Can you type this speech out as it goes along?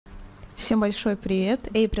Всем большой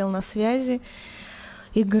привет, Эйприл на связи.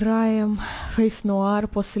 Играем Face Noir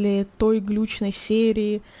после той глючной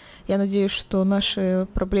серии. Я надеюсь, что наши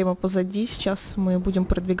проблемы позади. Сейчас мы будем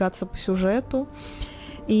продвигаться по сюжету.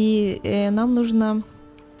 И нам нужно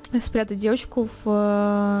спрятать девочку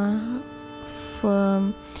в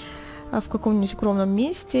каком-нибудь укромном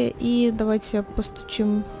месте. И давайте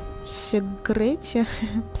постучимся к Грете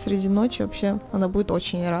посреди ночи. Вообще, она будет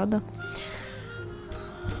очень рада.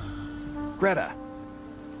 Greta.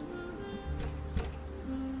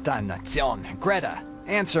 Damnation. Greta,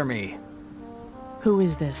 answer me. Who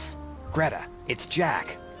is this? Greta, it's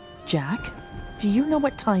Jack. Jack? Do you know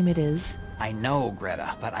what time it is? I know,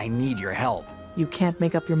 Greta, but I need your help. You can't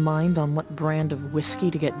make up your mind on what brand of whiskey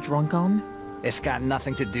to get drunk on? It's got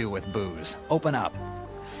nothing to do with booze. Open up.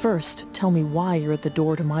 First, tell me why you're at the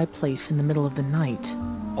door to my place in the middle of the night.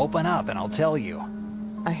 Open up and I'll tell you.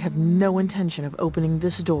 I have no intention of opening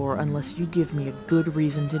this door unless you give me a good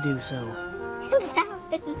reason to do so.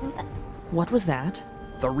 What was that?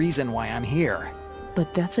 The reason why I'm here.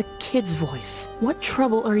 But that's a kid's voice. What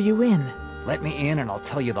trouble are you in? Let me in and I'll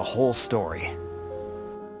tell you the whole story.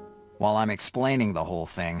 While I'm explaining the whole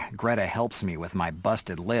thing, Greta helps me with my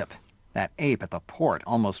busted lip. That ape at the port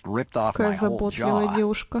almost ripped off my whole jaw.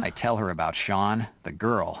 I tell her about Sean, the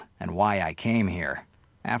girl, and why I came here.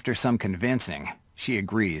 After some convincing, she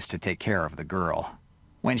agrees to take care of the girl.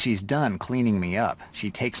 When she's done cleaning me up,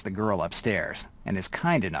 she takes the girl upstairs and is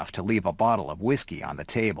kind enough to leave a bottle of whiskey on the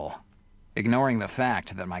table. Ignoring the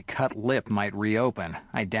fact that my cut lip might reopen,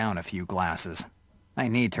 I down a few glasses. I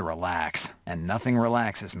need to relax, and nothing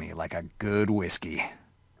relaxes me like a good whiskey.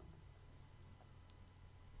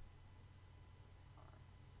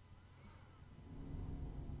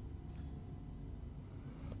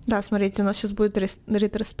 Да, смотрите, у нас сейчас будет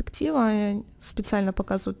ретроспектива. Специально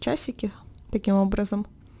показывают часики таким образом.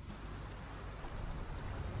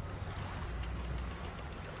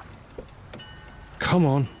 Come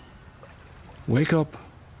on. Wake up.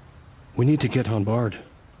 We need to get on board.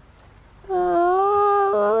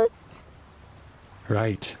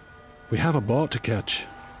 Right. We have a boat to catch.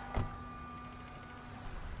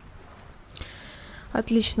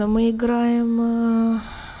 Отлично, мы играем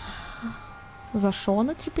за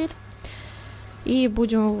Шона теперь. И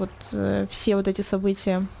будем вот все вот эти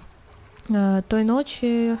события той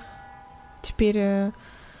ночи теперь...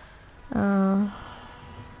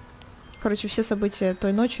 Короче, все события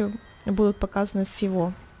той ночи будут показаны с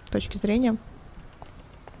его точки зрения.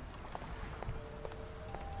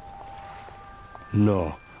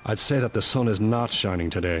 No, I'd say that the sun is not shining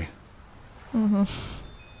today.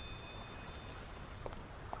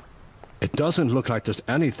 It doesn't look like there's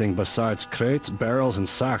anything besides crates, barrels and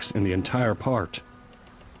sacks in the entire port.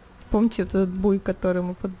 Помните вот этот буй, который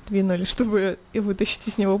мы подвинули, чтобы вытащить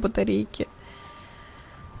из него батарейки?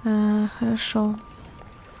 Хорошо.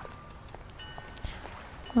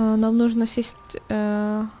 Нам нужно сесть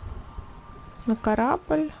на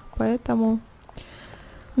корабль, поэтому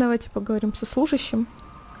давайте поговорим со служащим.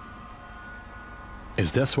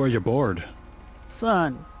 Is this where you're bored?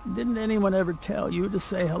 Son, didn't anyone ever tell you to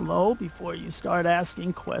say hello before you start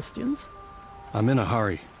asking questions? I'm in a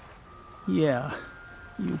hurry. Yeah,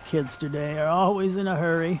 you kids today are always in a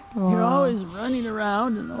hurry. Wow. You're always running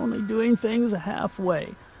around and only doing things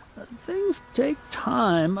halfway. Things take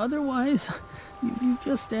time, otherwise you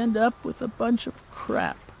just end up with a bunch of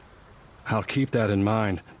crap. I'll keep that in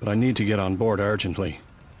mind, but I need to get on board urgently.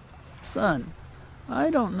 Son, I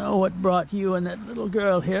don't know what brought you and that little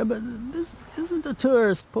girl here, but this isn't a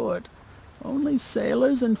tourist port. Only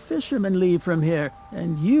sailors and fishermen leave from here,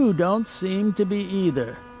 and you don't seem to be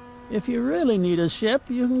either. If you really need a ship,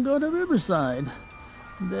 you can go to Riverside.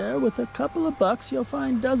 There, with a couple of bucks, you'll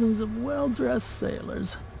find dozens of well-dressed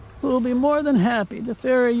sailors who will be more than happy to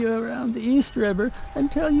ferry you around the East River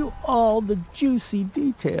and tell you all the juicy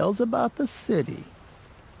details about the city.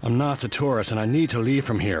 I'm not a tourist and I need to leave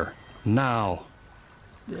from here. Now.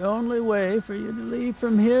 The only way for you to leave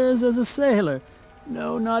from here is as a sailor.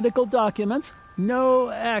 No nautical documents,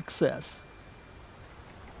 no access.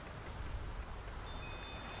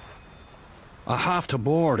 I have to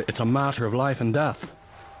board. It's a matter of life and death.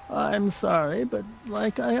 I'm sorry, but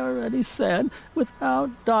like I already said, without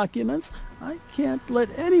documents, I can't let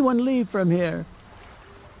anyone leave from here.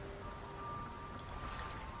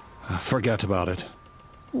 Forget about it.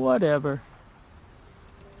 Whatever.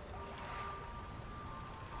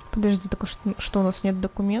 Подожди, так что у нас нет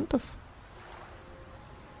документов?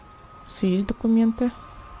 Есть документы.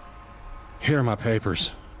 Here are my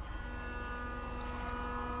papers.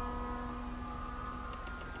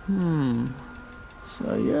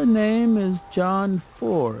 So your name is John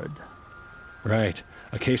Ford. Right.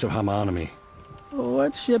 A case of homonomy.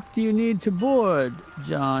 What ship do you need to board,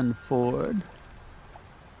 John Ford?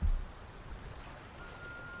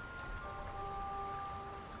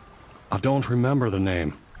 I don't remember the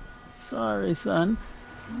name. Sorry, son,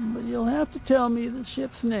 but you'll have to tell me the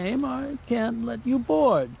ship's name or I can't let you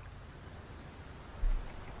board.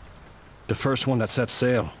 The first one that set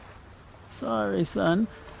sail. Sorry, son,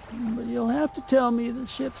 but you'll have to tell me the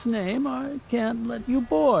ship's name or I can't let you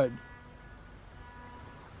board.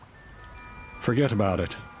 Forget about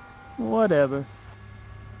it. Whatever.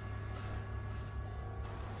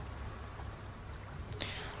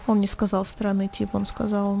 Он не сказал странный тип, он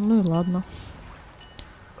сказал, ну и ладно.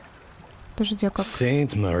 Подожди, а как?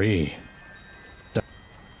 Saint Marie.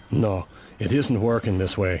 No, it isn't working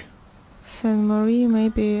this way. Saint Marie,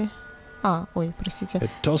 maybe... ой, простите.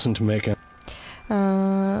 It doesn't make a...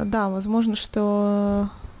 Да, возможно, что...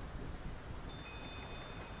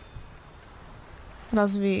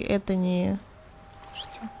 Разве это не...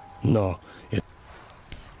 No,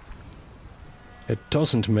 it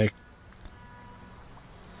doesn't make...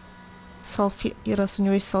 И раз у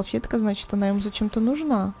него есть салфетка, значит, она ему зачем-то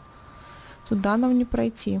нужна. Туда нам не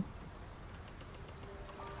пройти.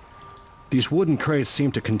 These wooden crates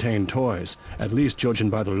seem to contain toys, at least judging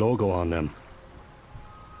by the logo on them.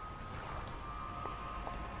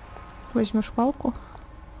 Возьмешь палку?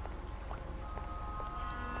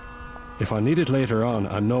 If I need it later on,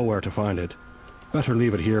 I know where to find it. Better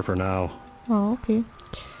leave it here for now. Окей.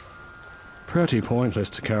 Pretty pointless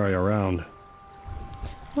to carry around.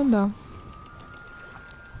 Ну да.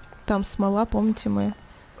 Там смола, помните мы?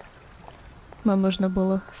 Нам нужно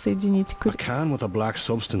было соединить... A can with a black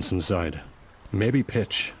substance inside. Maybe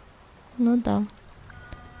pitch. Ну да.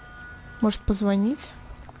 Может позвонить?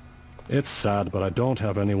 It's sad, but I don't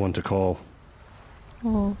have anyone to call.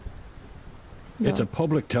 О. Да. It's a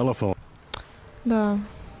public telephone. Да.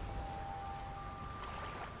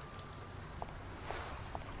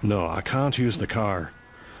 No, I can't use the car.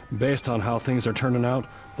 Based on how things are turning out,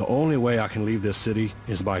 the only way I can leave this city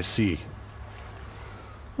is by sea.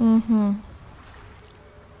 Угу.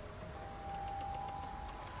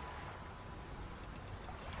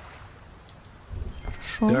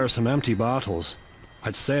 There are some empty bottles.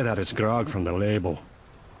 I'd say that it's grog from the label.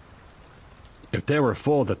 If they were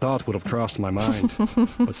full, the thought would have crossed my mind.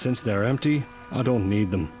 But since they're empty, I don't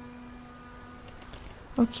need them.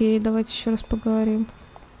 Окей, давайте еще раз поговорим.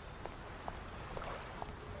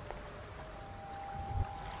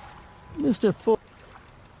 Mr. Ford.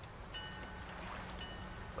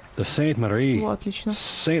 The Saint Marie. О, отлично.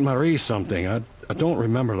 Saint Marie something. I don't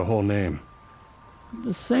remember the whole name.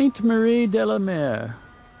 The Sainte Marie de la Mer.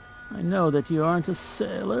 I know that you aren't a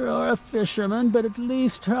sailor or a fisherman, but at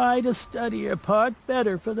least try to study your part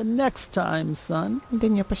better for the next time, son. Да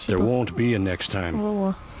не, There спасибо. won't be a next time.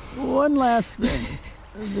 Во-во. One last thing.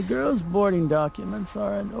 The girl's boarding documents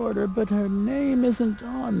are in order, but her name isn't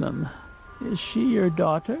on them. Is she your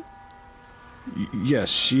daughter? Yes,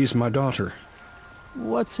 she's my daughter.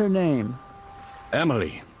 What's her name?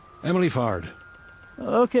 Emily. Emily Fard.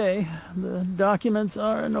 Okay, the documents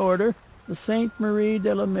are in order. The Sainte Marie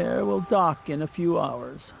de la Mer will dock in a few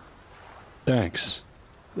hours. Thanks.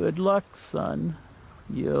 Good luck, son.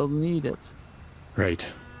 You'll need it. Right.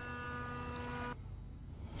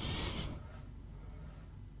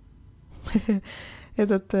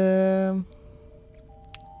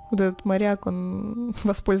 Вот этот моряк, он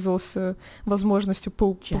воспользовался возможностью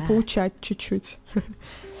поучать чуть-чуть.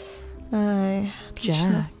 Ай,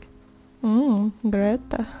 отлично.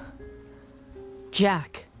 Грета.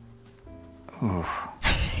 Jack. Ну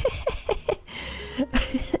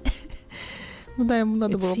да, ему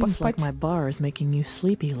надо было It seems поспать. like my bar is making you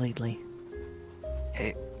sleepy lately.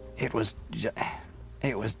 It was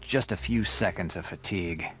just a few seconds of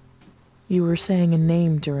fatigue. You were saying a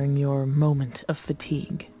name during your moment of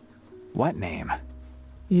fatigue. What name?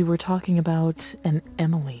 You were talking about an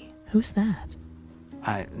Emily. Who's that?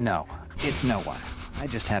 No, it's no one. I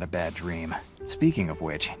just had a bad dream. Speaking of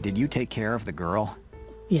which, did you take care of the girl?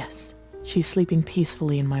 Yes, she's sleeping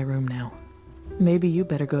peacefully in my room now. Maybe you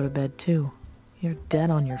better go to bed too. You're dead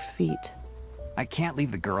on your feet. I can't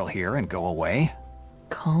leave the girl here and go away.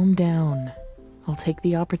 Calm down. I'll take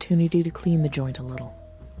the opportunity to clean the joint a little.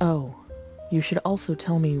 Oh, you should also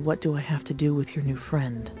tell me what do I have to do with your new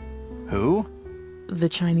friend. Who? The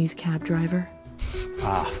Chinese cab driver.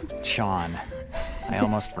 Sean. I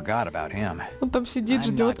almost forgot about him. Он там сидит,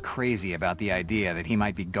 I'm ждет. not crazy about the idea that he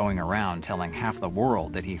might be going around telling half the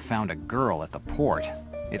world that he found a girl at the port.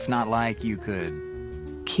 It's not like you could...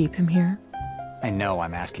 Keep him here? I know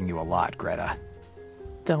I'm asking you a lot, Greta.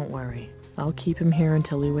 Don't worry. I'll keep him here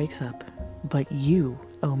until he wakes up. But you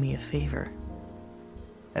owe me a favor.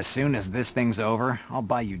 As soon as this thing's over, I'll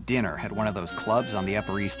buy you dinner at one of those clubs on the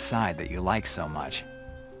Upper East Side that you like so much.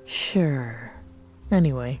 Sure.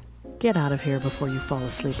 Anyway, get out of here before you fall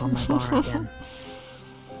asleep on my bar again.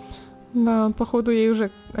 Да, он, походу, ей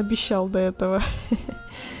уже обещал до этого,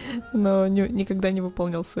 но никогда не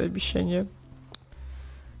выполнял свои обещания.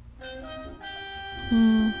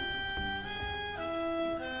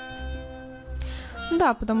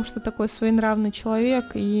 Да, потому что такой своенравный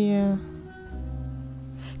человек, и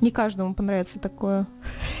не каждому понравится такое...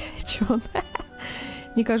 Чё он?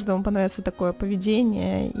 Не каждому понравится такое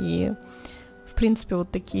поведение, и, в принципе,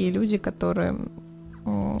 вот такие люди, которые...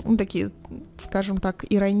 такие, скажем так,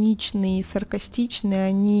 ироничные, саркастичные,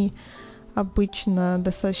 они обычно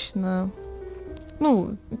достаточно,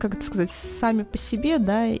 ну, как это сказать, сами по себе,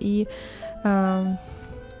 да, и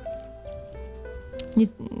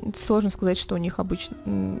сложно сказать, что у них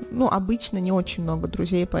обычно не очень много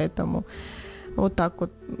друзей, поэтому вот так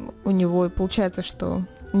вот у него и получается, что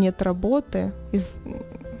нет работы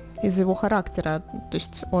из-за его характера, то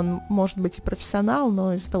есть он может быть и профессионал,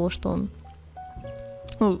 но из-за того, что он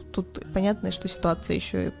тут понятно, что ситуация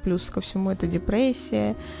еще и плюс ко всему это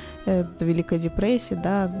депрессия, это Великая депрессия,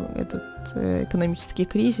 да, этот экономический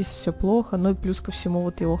кризис, все плохо, но и плюс ко всему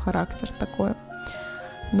вот его характер такой.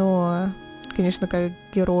 Но, конечно, как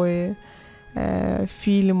герой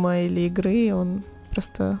фильма или игры, он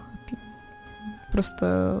просто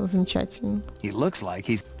замечательный.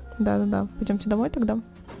 Да-да-да. Пойдемте домой тогда.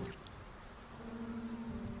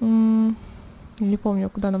 Не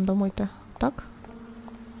помню, куда нам домой-то. Так?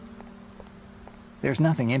 There's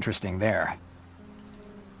nothing interesting there.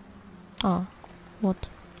 Вот.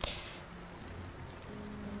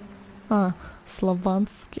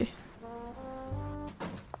 Славянский.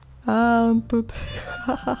 Он тут.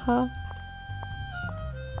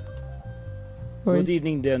 Good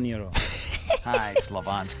evening, Del Nero. Hi,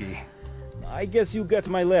 Slavansky. I guess you got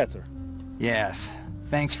my letter. Yes.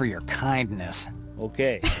 Thanks for your kindness.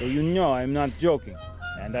 Okay, so you know I'm not joking.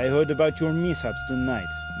 And I heard about your mishaps tonight.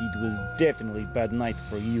 It was definitely a bad night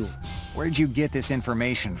for you. Where'd you get this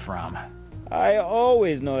information from? I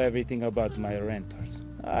always know everything about my renters.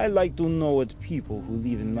 I like to know what people who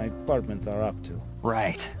live in my apartment are up to.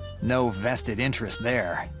 Right. No vested interest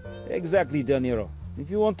there. Exactly, Del Nero. If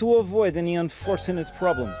you want to avoid any unfortunate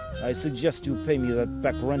problems, I suggest you pay me that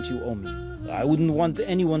back rent you owe me. I wouldn't want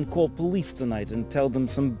anyone call police tonight and tell them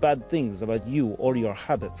some bad things about you or your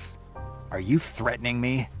habits. Are you threatening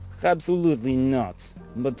me? Absolutely not.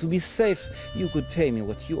 But to be safe, you could pay me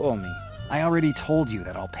what you owe me. I already told you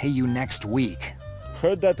that I'll pay you next week.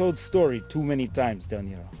 Heard that old story too many times, Del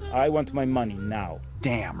Nero. I want my money now.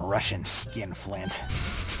 Damn Russian skinflint.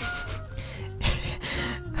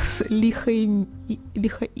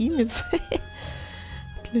 Лихоимец.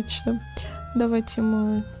 Отлично.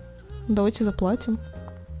 Давайте заплатим.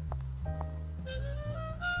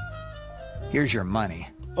 Here's your money.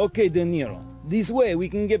 Okay, Del Nero. This way we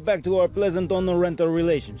can get back to our pleasant owner-renter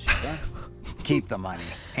relationship, huh? Keep the money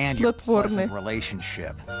and your pleasant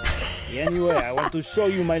relationship. Anyway, I want to show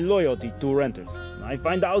you my loyalty to renters. I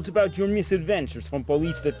find out about your misadventures from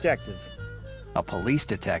police detective. A police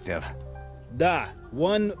detective? Da,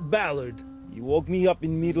 one Ballard. He woke me up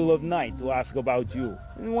in middle of night to ask about you.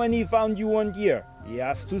 And when he found you weren't here, he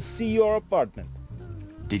asked to see your apartment.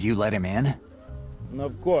 Did you let him in?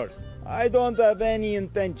 Of course. I don't have any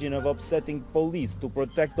intention of upsetting police to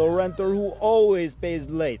protect a renter who always pays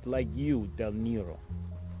late like you, Del Nero.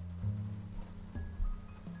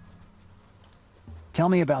 Tell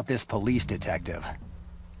me about this police detective.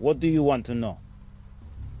 What do you want to know?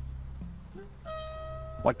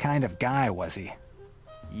 What kind of guy was he?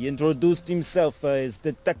 He introduced himself as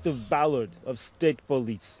Detective Ballard of State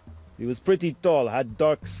Police. He was pretty tall, had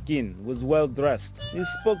dark skin, was well dressed. He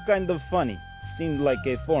spoke kind of funny, seemed like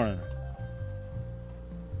a foreigner.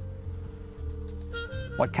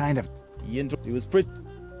 What kind of... He was pretty...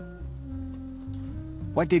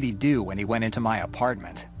 What did he do when he went into my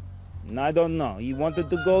apartment? I don't know. He wanted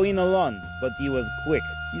to go in alone, but he was quick.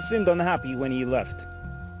 He seemed unhappy when he left.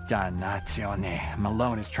 Dannazione.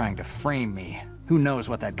 Malone is trying to frame me. Who knows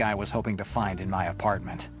what that guy was hoping to find in my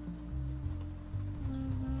apartment?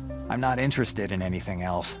 I'm not interested in anything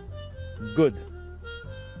else. Good.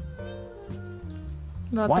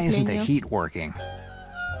 Why isn't the heat working?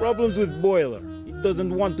 Problems with boiler. It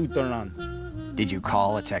doesn't want to turn on. Did you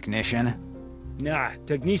call a technician? Nah,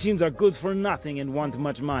 technicians are good for nothing and want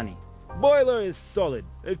much money. Boiler is solid.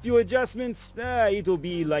 A few adjustments, it'll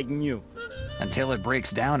be like new. Until it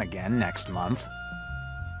breaks down again next month.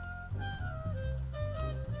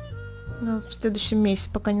 Ну, в следующем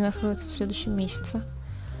месяце, пока не находится в следующем месяце.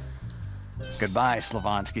 Goodbye,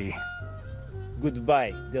 Slavonsky.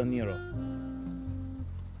 Goodbye, Дель Неро.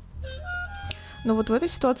 Но вот в этой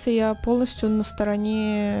ситуации я полностью на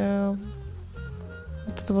стороне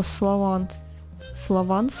вот этого Славанский,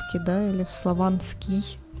 да, или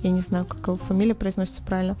Славанский. Я не знаю, как его фамилия произносится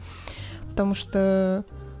правильно. Потому что,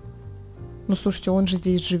 ну, слушайте, он же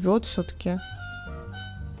здесь живет все-таки.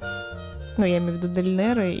 Ну, я имею в виду Дель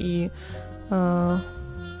Неро, и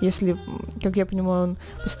если, как я понимаю, он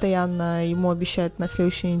постоянно ему обещает на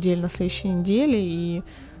следующей неделе, и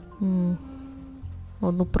он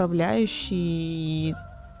управляющий, и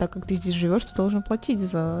так как ты здесь живешь, ты должен платить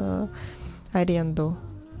за аренду.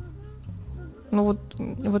 Ну вот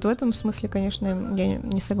в этом смысле, конечно, я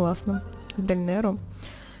не согласна с Дель Неро.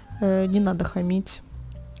 Не надо хамить,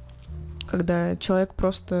 когда человек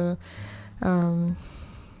просто...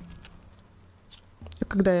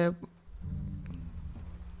 когда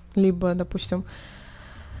либо, допустим,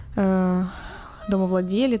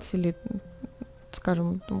 домовладелец или,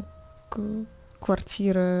 скажем,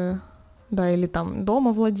 квартира, да, или там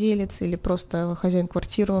домовладелец, или просто хозяин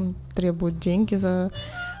квартиры, он требует деньги за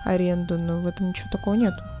аренду, но в этом ничего такого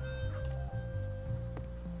нет.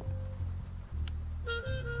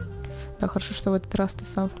 Да, хорошо, что в этот раз ты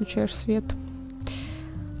сам включаешь свет.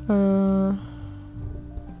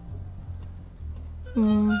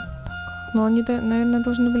 Но они, наверное,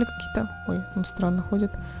 должны были какие-то... Ой, он странно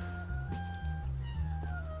ходит.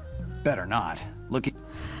 Better not. Look.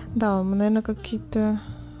 Да, наверное, какие-то...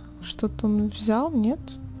 Что-то он взял, нет?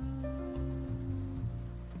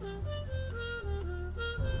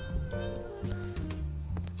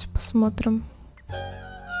 Давайте посмотрим.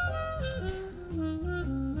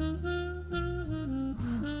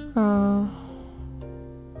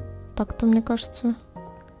 Так-то, мне кажется...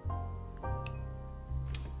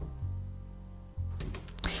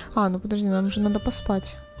 ну подожди, нам же надо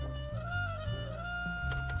поспать.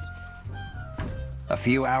 A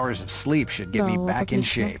few hours of sleep should get me back in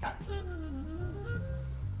shape.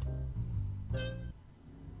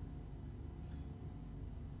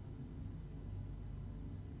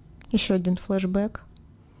 Еще один флешбэк,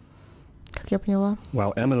 как я поняла.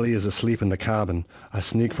 While Emily is asleep in the cabin, I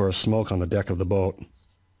sneak for a smoke on the deck of the boat.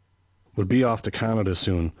 We'll be off to Canada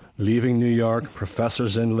soon, leaving New York, Professor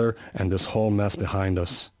Zindler, and this whole mess behind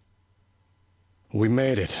us. We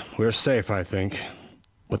made it. We're safe, I think.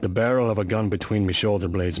 But the barrel of a gun between me shoulder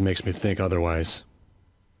blades makes me think otherwise.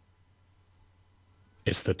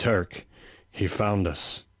 It's the Turk. He found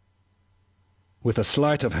us. With a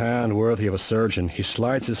sleight of hand worthy of a surgeon, he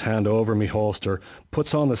slides his hand over me holster,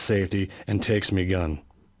 puts on the safety, and takes me gun.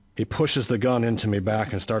 He pushes the gun into me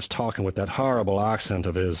back and starts talking with that horrible accent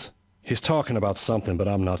of his. He's talking about something, but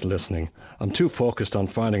I'm not listening. I'm too focused on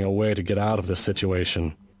finding a way to get out of this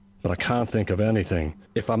situation. But I can't think of anything.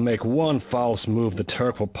 If I make one false move, the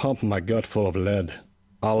Turk will pump my gut full of lead.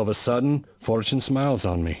 All of a sudden, fortune smiles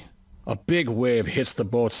on me. A big wave hits the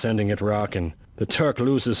boat, sending it rocking. The Turk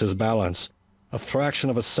loses his balance. A fraction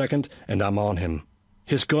of a second, and I'm on him.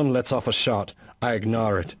 His gun lets off a shot. I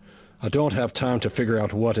ignore it. I don't have time to figure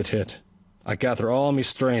out what it hit. I gather all my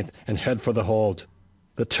strength and head for the hold.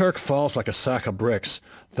 The Turk falls like a sack of bricks.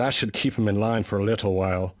 That should keep him in line for a little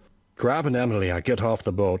while. Grabbing Emily, I get off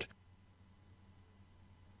the boat.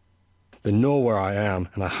 They know where I am,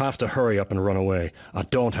 and I have to hurry up and run away. I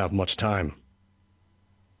don't have much time.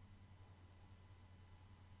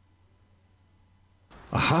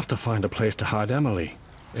 I have to find a place to hide Emily.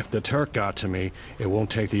 If the Turk got to me, it won't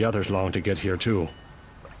take the others long to get here too.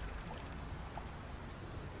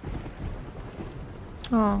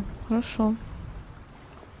 Хорошо.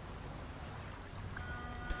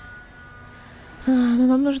 Но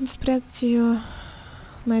нам нужно спрятать ее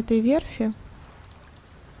на этой верфи.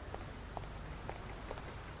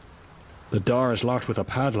 The door is locked with a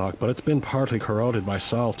padlock, but it's been partly corroded by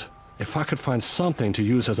salt. If I could find something to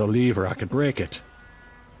use as a lever, I could break it.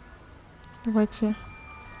 Давайте.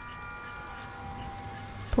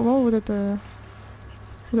 По-моему, вот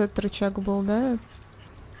этот рычаг был, да?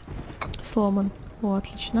 Сломан. О,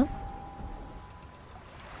 отлично.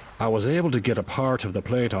 I was able to get a part of the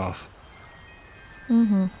plate off.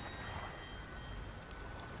 Угу.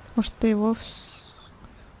 Может, ты его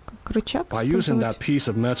как рычаг By using that piece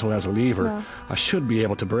of metal as a lever, да. I should be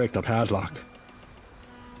able to break the padlock.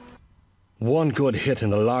 One good hit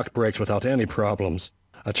and the lock breaks without any problems.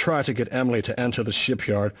 I try to get Emily to enter the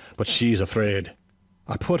shipyard, but she's afraid.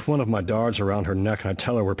 I put one of my darts around her neck and I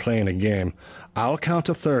tell her we're playing a game. I'll count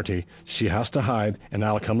to 30, she has to hide, and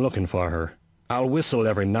I'll come looking for her. I'll whistle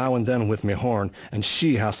every now and then with my horn, and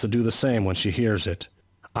she has to do the same when she hears it.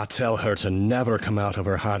 I tell her to never come out of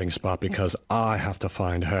her hiding spot because I have to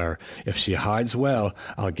find her. If she hides well,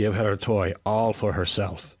 I'll give her a toy all for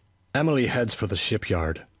herself. Emily heads for the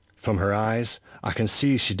shipyard. From her eyes, I can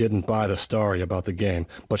see she didn't buy the story about the game,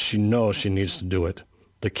 but she knows she needs to do it.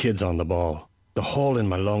 The kid's on the ball. The hole in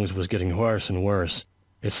my lungs was getting worse and worse.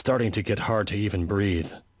 It's starting to get hard to even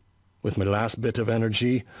breathe. With my last bit of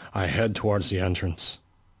energy, I head towards the entrance.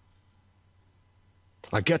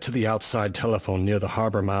 I get to the outside telephone near the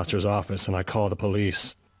harbour master's office and I call the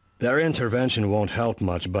police. Their intervention won't help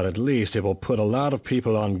much, but at least it will put a lot of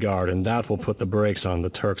people on guard and that will put the brakes on the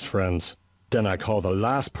Turk's friends. Then I call the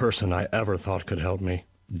last person I ever thought could help me,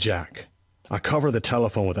 Jack. I cover the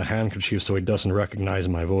telephone with a handkerchief so he doesn't recognize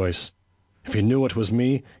my voice. If he knew it was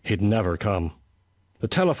me, he'd never come. The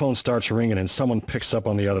telephone starts ringing and someone picks up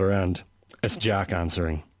on the other end. It's Jack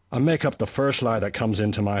answering. I make up the first lie that comes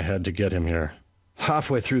into my head to get him here.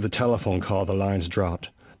 Halfway through the telephone call, the lines dropped.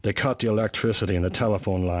 They cut the electricity in the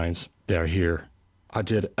telephone lines. They're here. I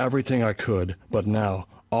did everything I could, but now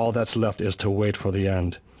all that's left is to wait for the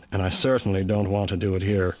end, and I certainly don't want to do it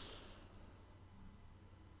here.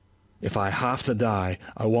 If I have to die,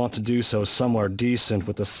 I want to do so somewhere decent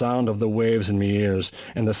with the sound of the waves in my ears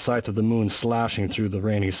and the sight of the moon slashing through the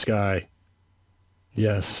rainy sky.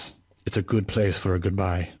 Yes, it's a good place for a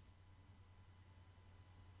goodbye.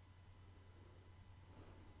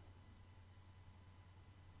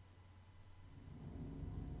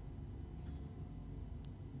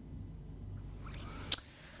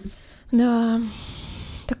 Да,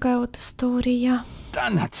 такая вот история.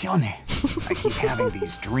 Dannazione! I keep having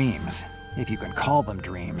these dreams, if you can call them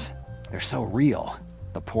dreams. They're so real.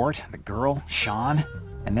 The port, the girl, Sean,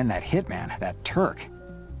 and then that hitman, that Turk.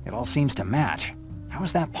 It all seems to match. How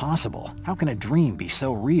is that possible? How can a dream be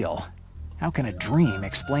so real? How can a dream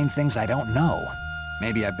explain things I don't know?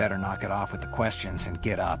 Maybe I better knock it off with the questions and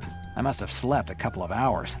get up. I must have slept a couple of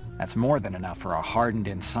hours. That's more than enough for a hardened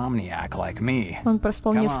insomniac like me. Он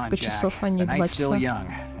проспал Come несколько on, Jack. часов, а не The 2 night's still часа. young,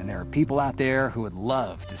 and there are people out there who would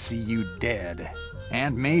love to see you dead.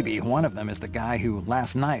 And maybe one of them is the guy who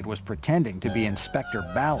last night was pretending to be Inspector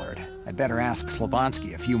Ballard. I'd better ask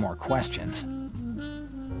Slavonsky a few more questions.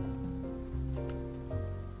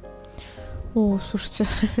 О, слушайте,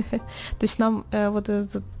 то есть нам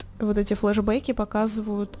вот эти флешбеки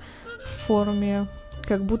показывают в форме,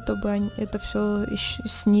 как будто бы это все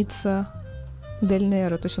снится Дель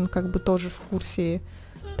Неро, то есть он как бы тоже в курсе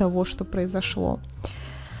того, что произошло.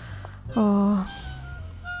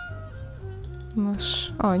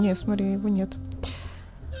 Нет, смотри, его нет.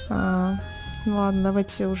 Ладно,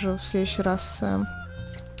 давайте уже в следующий раз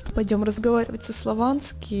пойдем разговаривать со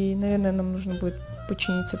Славански. Наверное, нам нужно будет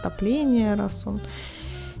починить отопление, раз он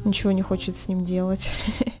ничего не хочет с ним делать.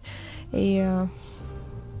 И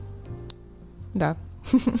да.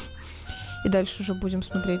 И дальше уже будем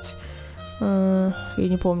смотреть. Я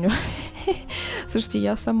не помню. Слушайте,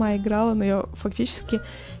 я сама играла, но я фактически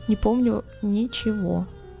не помню ничего.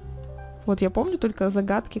 Вот я помню только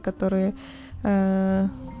загадки, которые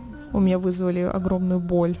у меня вызвали огромную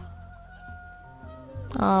боль.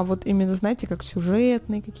 А вот именно, знаете, как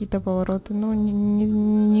сюжетные какие-то повороты, ну,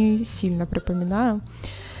 не сильно припоминаю.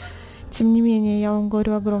 Тем не менее, я вам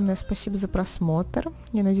говорю огромное спасибо за просмотр.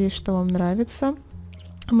 Я надеюсь, что вам нравится.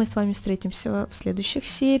 Мы с вами встретимся в следующих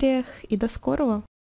сериях. И до скорого!